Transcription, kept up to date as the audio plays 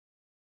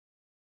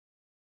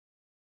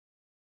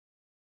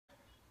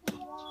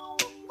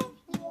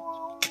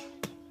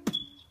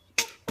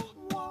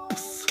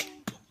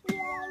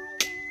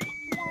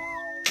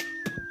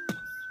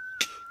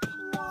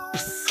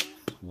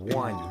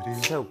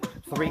1, 2,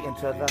 3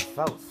 into the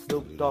throat.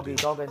 Snoop Dogg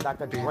Dr. and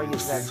Dr. Dre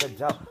is at the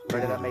door.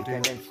 Ready to make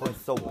an entrance,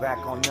 so back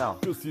on now.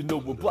 Cause you know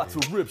we're about to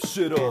rip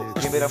shit up.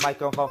 Give me the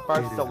microphone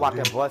first so I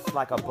can bust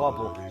like a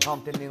bubble.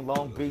 Compton and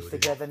Long Beach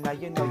together, now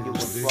you know you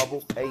in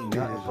trouble. Ain't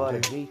nothing but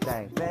a G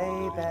Thang,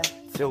 baby.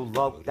 Two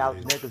loped out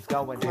niggas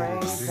going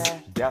crazy.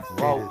 Death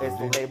Row is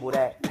the label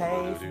that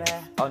pays me.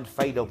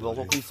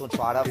 Unfadable, please don't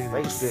try to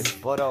face it.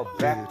 But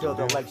back to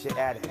the lecture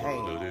at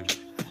hand.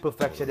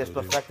 Perfection is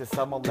perfected,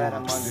 so I'ma let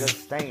them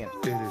understand.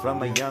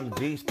 From a young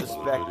G's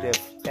perspective,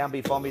 down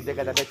before me,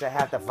 digga, the bitch I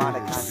have to find a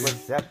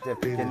contraceptive.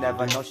 You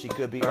never know, she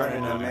could be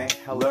earning a man,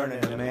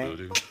 learning a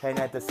man, and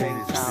at the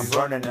same time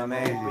burning a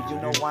man. But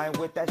you know I ain't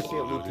with that shit,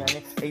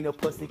 Lieutenant. Ain't no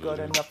pussy good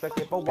enough to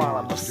keep a while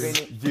I'm a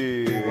spinning.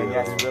 Yeah, and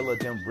that's realer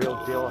than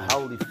real deal,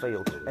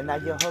 Holyfield. And now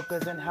your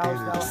hookers and hoes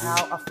know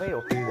how I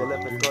feel. Well,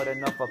 if it's good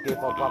enough, I'll give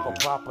a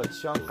proper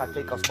chunk. I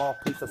take a small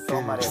piece of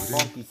some of that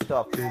funky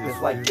stuff. It's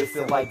like this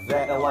and like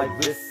that and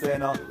like this.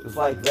 And it's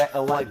like that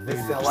and like this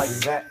and like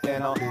that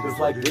and it's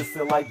like this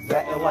and like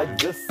that and like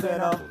this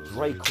and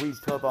Dre creep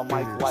to the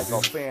mic like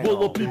a fan.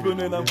 Well, I'm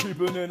peeping and I'm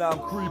creeping and I'm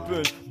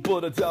creeping,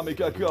 but the time I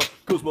got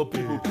cause my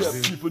people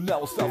kept keeping.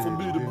 Now it's time for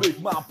me to make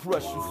my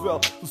impression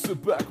felt. So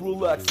sit back,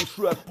 relax, and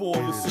strap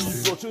on your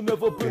seatbelt. You've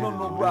never been on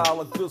a ride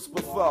like this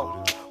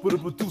before. With a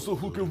producer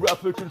who can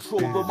rap and control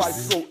the mic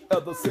so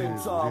at the same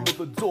time with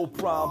the dope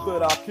rhyme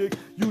that I kick.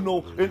 You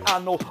know and I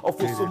know I'll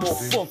for some more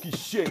funky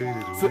shit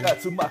to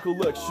add to my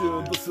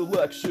collection. The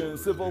selection,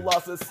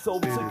 civilize it, so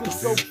take a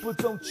soap, but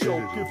don't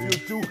choke. If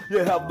you do, you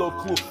have no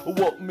clue of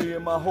what me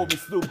and my homie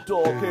Snoop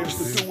Dogg came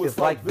to do. It's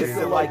like this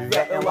and like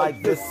that and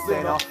like this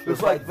and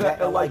it's like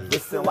that and like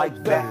this and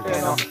like that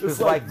and it's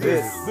like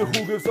this. Then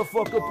who gives a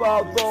fuck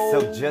about those?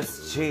 So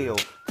just chill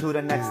to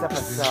the next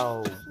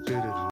episode.